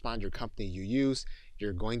autoresponder company you use,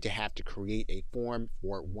 you're going to have to create a form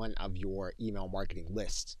for one of your email marketing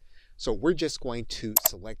lists. So we're just going to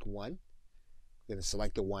select one, I'm going to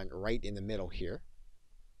select the one right in the middle here.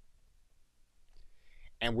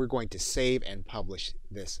 And we're going to save and publish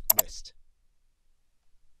this list.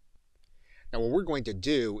 Now what we're going to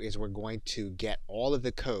do is we're going to get all of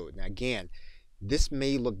the code. Now again, this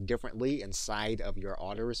may look differently inside of your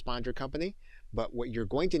autoresponder company, but what you're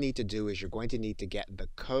going to need to do is you're going to need to get the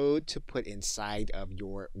code to put inside of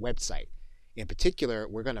your website. In particular,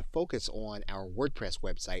 we're going to focus on our WordPress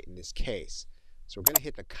website in this case. So we're going to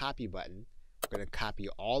hit the copy button. We're going to copy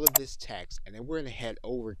all of this text, and then we're going to head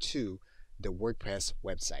over to the WordPress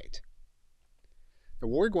website. Now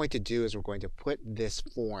what we're going to do is we're going to put this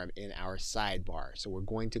form in our sidebar. So we're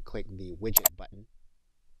going to click the widget button.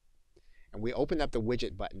 And we open up the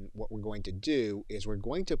widget button. What we're going to do is we're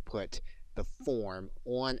going to put the form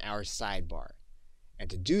on our sidebar. And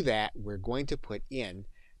to do that, we're going to put in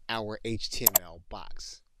our HTML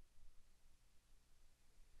box.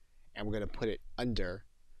 And we're going to put it under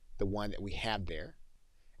the one that we have there.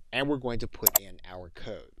 And we're going to put in our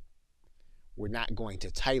code. We're not going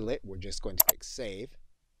to title it. We're just going to click Save.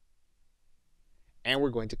 And we're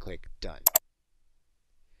going to click Done.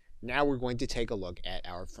 Now we're going to take a look at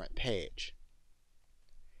our front page.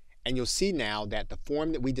 And you'll see now that the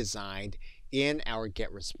form that we designed in our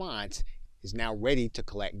GetResponse is now ready to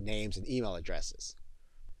collect names and email addresses.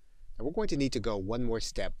 Now we're going to need to go one more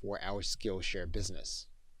step for our Skillshare business.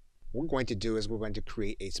 What we're going to do is we're going to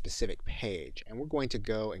create a specific page. And we're going to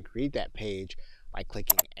go and create that page by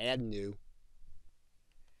clicking Add New.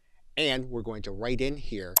 And we're going to write in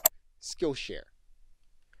here Skillshare.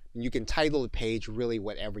 And you can title the page really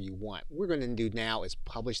whatever you want. What we're going to do now is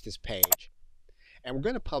publish this page. And we're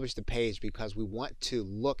going to publish the page because we want to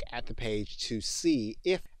look at the page to see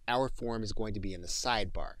if our form is going to be in the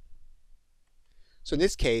sidebar. So in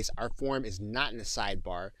this case, our form is not in the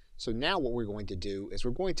sidebar. So now what we're going to do is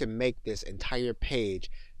we're going to make this entire page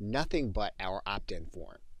nothing but our opt-in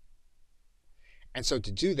form. And so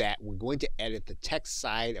to do that, we're going to edit the text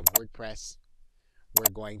side of WordPress.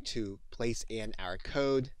 We're going to place in our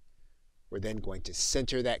code. We're then going to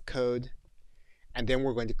center that code. And then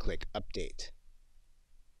we're going to click Update.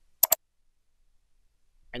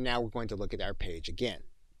 And now we're going to look at our page again.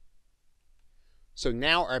 So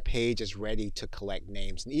now our page is ready to collect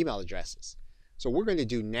names and email addresses. So what we're going to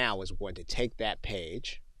do now is we're going to take that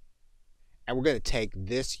page and we're going to take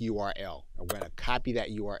this URL. And we're going to copy that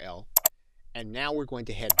URL. And now we're going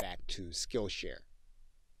to head back to Skillshare.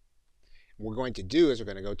 What we're going to do is we're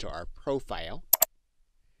going to go to our profile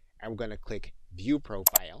and we're going to click View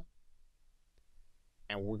Profile.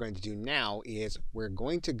 And what we're going to do now is we're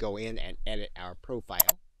going to go in and edit our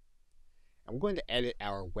profile. And we're going to edit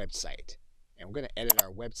our website. And we're going to edit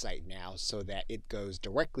our website now so that it goes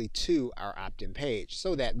directly to our opt-in page,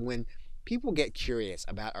 so that when people get curious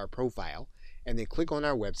about our profile and they click on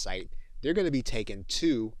our website, they're going to be taken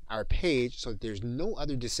to our page so that there's no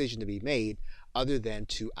other decision to be made other than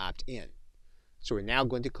to opt in. So we're now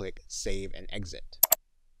going to click Save and Exit.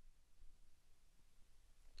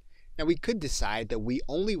 Now we could decide that we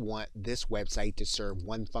only want this website to serve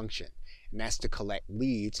one function, and that's to collect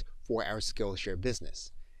leads for our Skillshare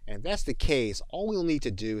business. And if that's the case, all we'll need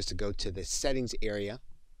to do is to go to the Settings area,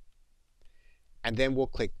 and then we'll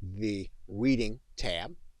click the Reading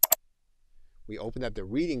tab. We open up the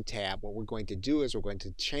Reading tab. What we're going to do is we're going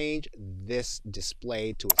to change this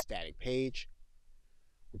display to a static page.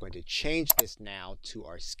 We're going to change this now to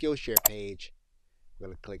our Skillshare page. We're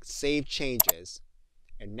going to click Save Changes.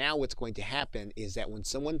 And now what's going to happen is that when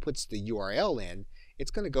someone puts the URL in,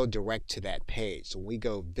 it's going to go direct to that page. So when we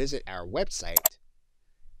go visit our website,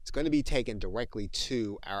 it's going to be taken directly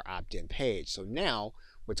to our opt-in page. So now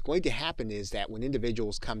what's going to happen is that when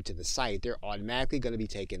individuals come to the site, they're automatically going to be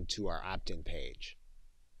taken to our opt-in page.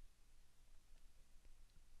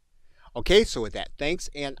 Okay, so with that, thanks,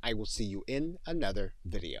 and I will see you in another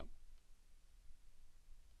video.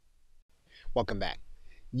 Welcome back.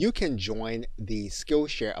 You can join the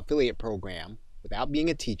Skillshare affiliate program without being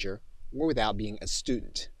a teacher or without being a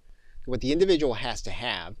student. What the individual has to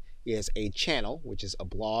have is a channel, which is a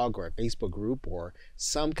blog or a Facebook group or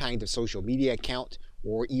some kind of social media account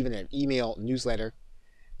or even an email newsletter.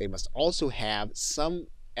 They must also have some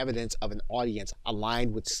evidence of an audience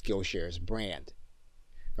aligned with Skillshare's brand.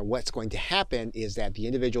 Now what's going to happen is that the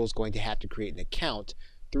individual is going to have to create an account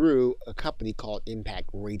through a company called Impact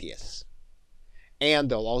Radius.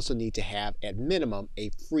 And they'll also need to have, at minimum,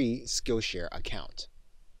 a free Skillshare account.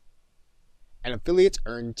 And affiliates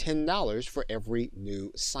earn $10 for every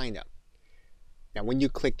new sign-up. Now when you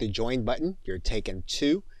click the Join button, you're taken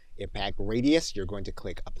to Impact Radius. You're going to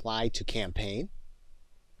click Apply to Campaign.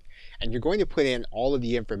 And you're going to put in all of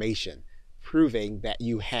the information proving that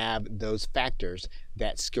you have those factors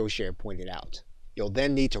that Skillshare pointed out. You'll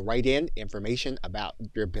then need to write in information about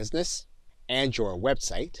your business and your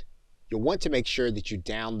website. You'll want to make sure that you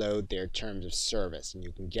download their terms of service, and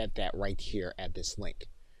you can get that right here at this link.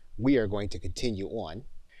 We are going to continue on.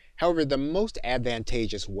 However, the most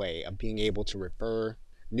advantageous way of being able to refer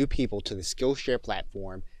new people to the Skillshare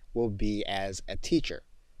platform will be as a teacher,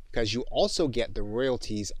 because you also get the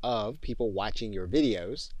royalties of people watching your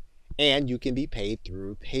videos, and you can be paid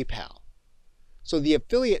through PayPal. So the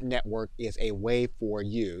affiliate network is a way for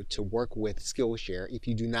you to work with Skillshare if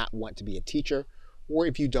you do not want to be a teacher or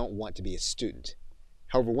if you don't want to be a student.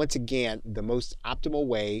 However, once again, the most optimal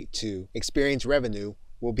way to experience revenue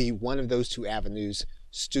will be one of those two avenues,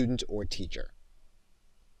 student or teacher.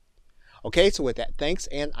 Okay, so with that, thanks,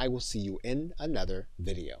 and I will see you in another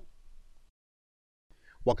video.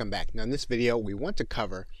 Welcome back. Now in this video, we want to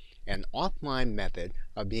cover an offline method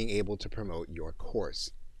of being able to promote your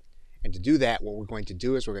course. And to do that, what we're going to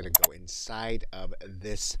do is we're going to go inside of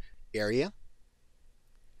this area.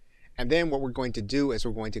 And then what we're going to do is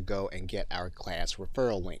we're going to go and get our class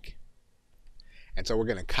referral link. And so we're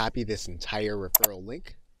going to copy this entire referral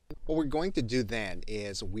link. What we're going to do then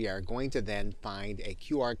is we are going to then find a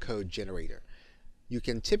QR code generator. You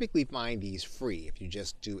can typically find these free if you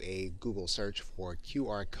just do a Google search for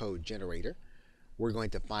QR code generator. We're going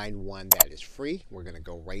to find one that is free. We're going to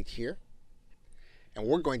go right here. And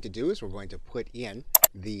what we're going to do is we're going to put in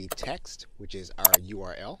the text, which is our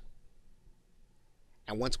URL.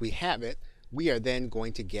 And once we have it, we are then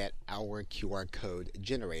going to get our QR code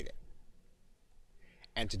generated.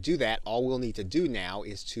 And to do that, all we'll need to do now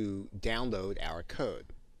is to download our code.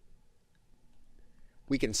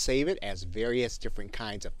 We can save it as various different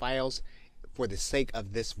kinds of files. For the sake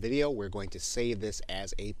of this video, we're going to save this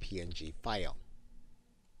as a PNG file.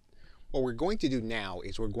 What we're going to do now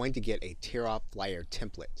is we're going to get a tear-off flyer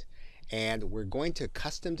template, and we're going to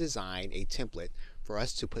custom design a template for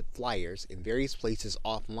us to put flyers in various places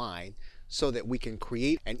offline so that we can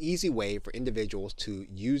create an easy way for individuals to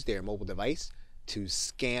use their mobile device to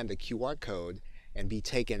scan the QR code and be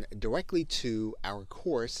taken directly to our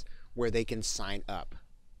course where they can sign up.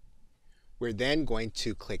 We're then going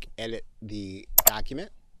to click edit the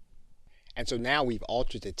document. And so now we've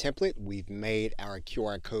altered the template, we've made our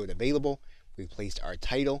QR code available, we've placed our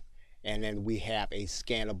title, and then we have a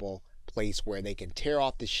scannable place where they can tear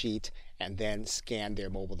off the sheet and then scan their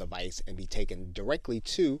mobile device and be taken directly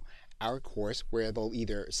to our course where they'll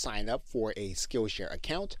either sign up for a Skillshare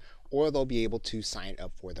account or they'll be able to sign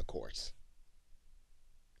up for the course.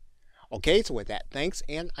 Okay, so with that, thanks,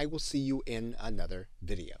 and I will see you in another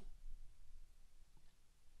video.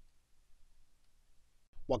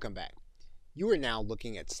 Welcome back. You are now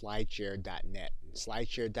looking at slideshare.net.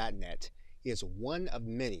 Slideshare.net is one of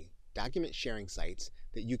many document sharing sites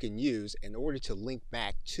that you can use in order to link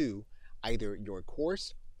back to either your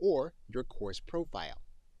course or your course profile.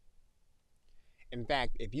 In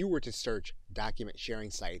fact, if you were to search document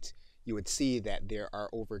sharing sites, you would see that there are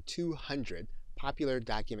over 200 popular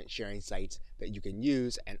document sharing sites that you can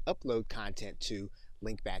use and upload content to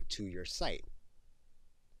link back to your site.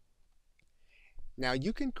 Now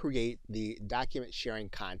you can create the document sharing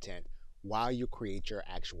content while you create your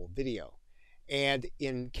actual video. And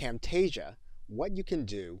in Camtasia, what you can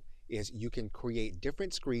do is you can create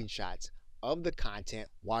different screenshots of the content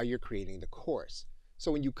while you're creating the course.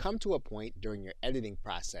 So when you come to a point during your editing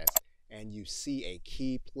process and you see a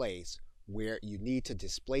key place where you need to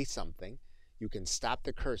display something, you can stop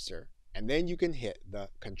the cursor and then you can hit the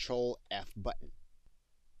Control F button.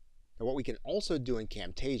 Now what we can also do in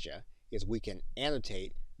Camtasia is we can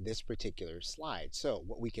annotate this particular slide. So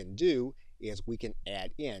what we can do is we can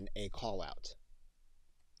add in a call out.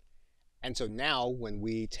 And so now when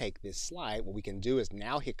we take this slide, what we can do is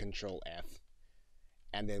now hit Control F,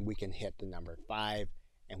 and then we can hit the number 5,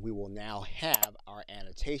 and we will now have our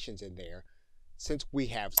annotations in there. Since we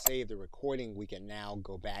have saved the recording, we can now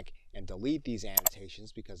go back and delete these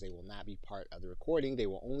annotations because they will not be part of the recording. They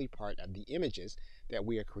will only be part of the images that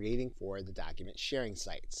we are creating for the document sharing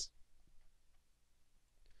sites.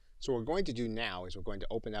 So what we're going to do now is we're going to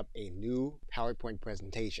open up a new PowerPoint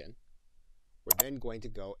presentation. We're then going to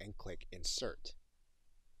go and click Insert.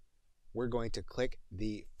 We're going to click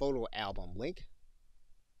the photo album link,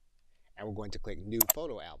 and we're going to click New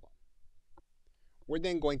Photo Album. We're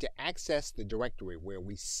then going to access the directory where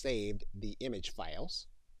we saved the image files,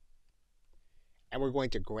 and we're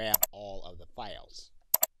going to grab all of the files.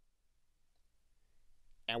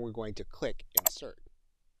 And we're going to click Insert.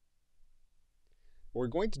 What we're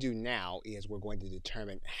going to do now is we're going to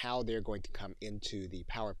determine how they're going to come into the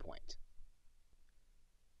PowerPoint.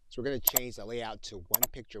 So we're going to change the layout to one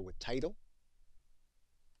picture with title.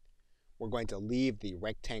 We're going to leave the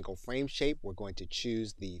rectangle frame shape. We're going to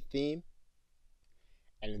choose the theme.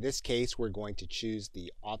 And in this case, we're going to choose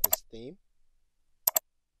the office theme.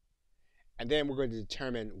 And then we're going to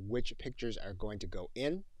determine which pictures are going to go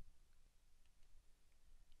in.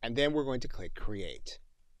 And then we're going to click Create.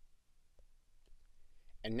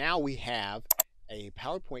 And now we have a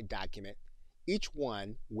PowerPoint document, each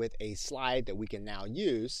one with a slide that we can now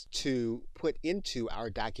use to put into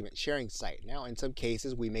our document sharing site. Now, in some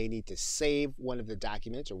cases, we may need to save one of the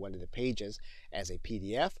documents or one of the pages as a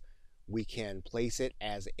PDF. We can place it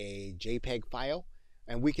as a JPEG file,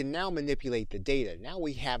 and we can now manipulate the data. Now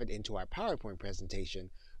we have it into our PowerPoint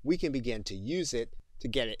presentation. We can begin to use it to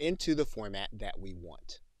get it into the format that we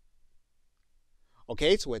want.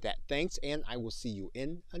 Okay, so with that, thanks, and I will see you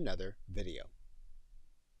in another video.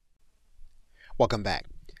 Welcome back.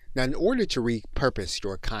 Now, in order to repurpose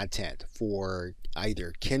your content for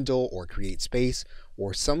either Kindle or CreateSpace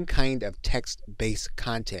or some kind of text-based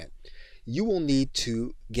content, you will need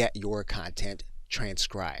to get your content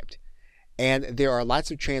transcribed. And there are lots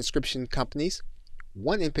of transcription companies.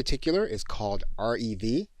 One in particular is called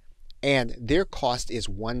REV, and their cost is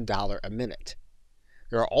 $1 a minute.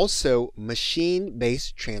 There are also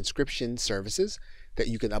machine-based transcription services that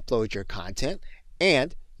you can upload your content,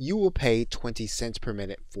 and you will pay 20 cents per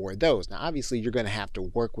minute for those. Now, obviously, you're going to have to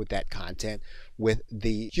work with that content. With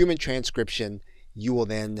the human transcription, you will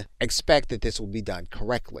then expect that this will be done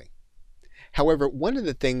correctly. However, one of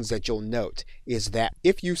the things that you'll note is that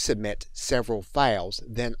if you submit several files,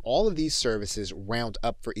 then all of these services round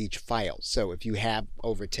up for each file. So if you have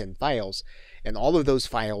over 10 files, and all of those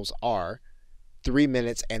files are 3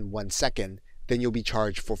 minutes and 1 second, then you'll be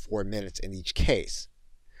charged for 4 minutes in each case.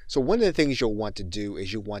 So one of the things you'll want to do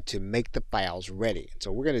is you want to make the files ready.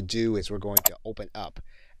 So what we're going to do is we're going to open up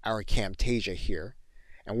our Camtasia here.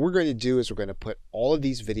 And what we're going to do is we're going to put all of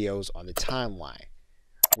these videos on the timeline.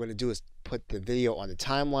 What we're going to do is put the video on the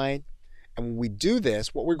timeline. And when we do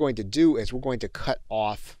this, what we're going to do is we're going to cut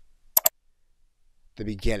off the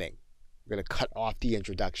beginning. We're going to cut off the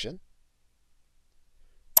introduction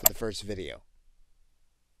for the first video.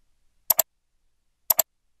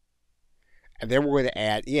 And then we're going to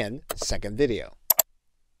add in the second video.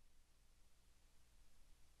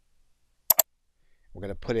 We're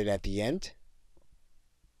going to put it at the end.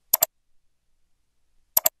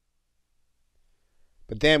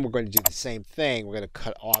 But then we're going to do the same thing. We're going to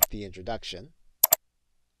cut off the introduction.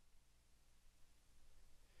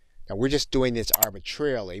 Now we're just doing this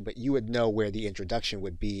arbitrarily, but you would know where the introduction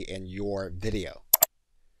would be in your video.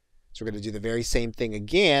 So we're going to do the very same thing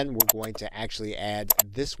again. We're going to actually add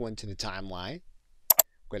this one to the timeline.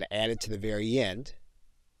 We're going to add it to the very end.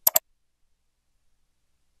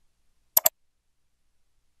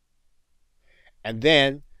 And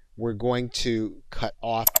then we're going to cut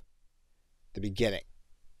off the beginning.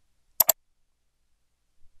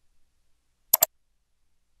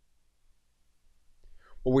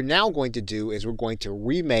 What we're now going to do is we're going to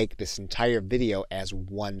remake this entire video as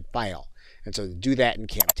one file. And so to do that in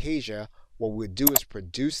Camtasia, what we'd do is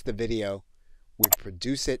produce the video. We'd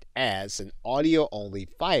produce it as an audio-only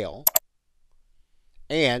file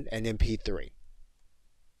and an MP3.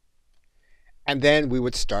 And then we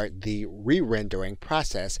would start the re-rendering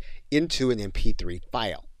process into an MP3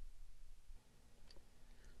 file.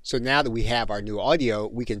 So now that we have our new audio,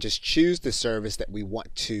 we can just choose the service that we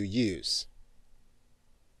want to use.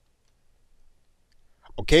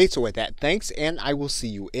 Okay, so with that, thanks, and I will see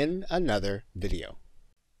you in another video.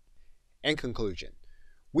 In conclusion,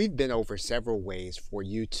 we've been over several ways for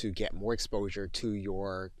you to get more exposure to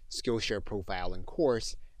your Skillshare profile and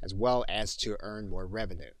course, as well as to earn more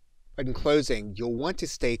revenue. But in closing, you'll want to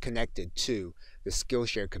stay connected to the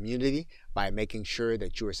Skillshare community by making sure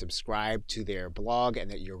that you are subscribed to their blog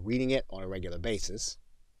and that you're reading it on a regular basis,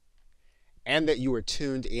 and that you are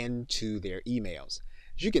tuned in to their emails.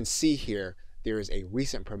 As you can see here, there is a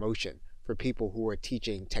recent promotion for people who are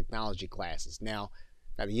teaching technology classes. Now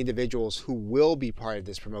the individuals who will be part of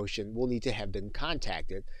this promotion will need to have been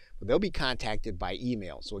contacted, but they'll be contacted by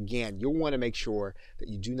email. So again, you'll want to make sure that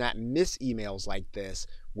you do not miss emails like this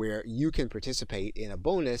where you can participate in a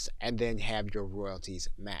bonus and then have your royalties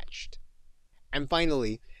matched. And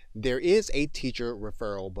finally, there is a teacher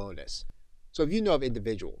referral bonus. So if you know of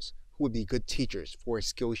individuals who would be good teachers for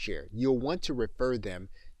Skillshare, you'll want to refer them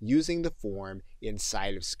using the form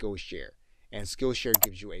inside of Skillshare. And Skillshare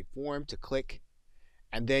gives you a form to click,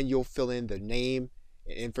 and then you'll fill in the name,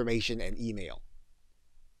 information, and email.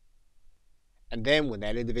 And then when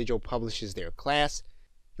that individual publishes their class,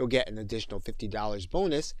 you'll get an additional $50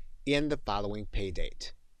 bonus in the following pay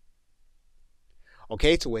date.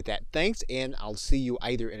 Okay, so with that, thanks, and I'll see you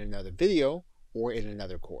either in another video or in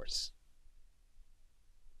another course.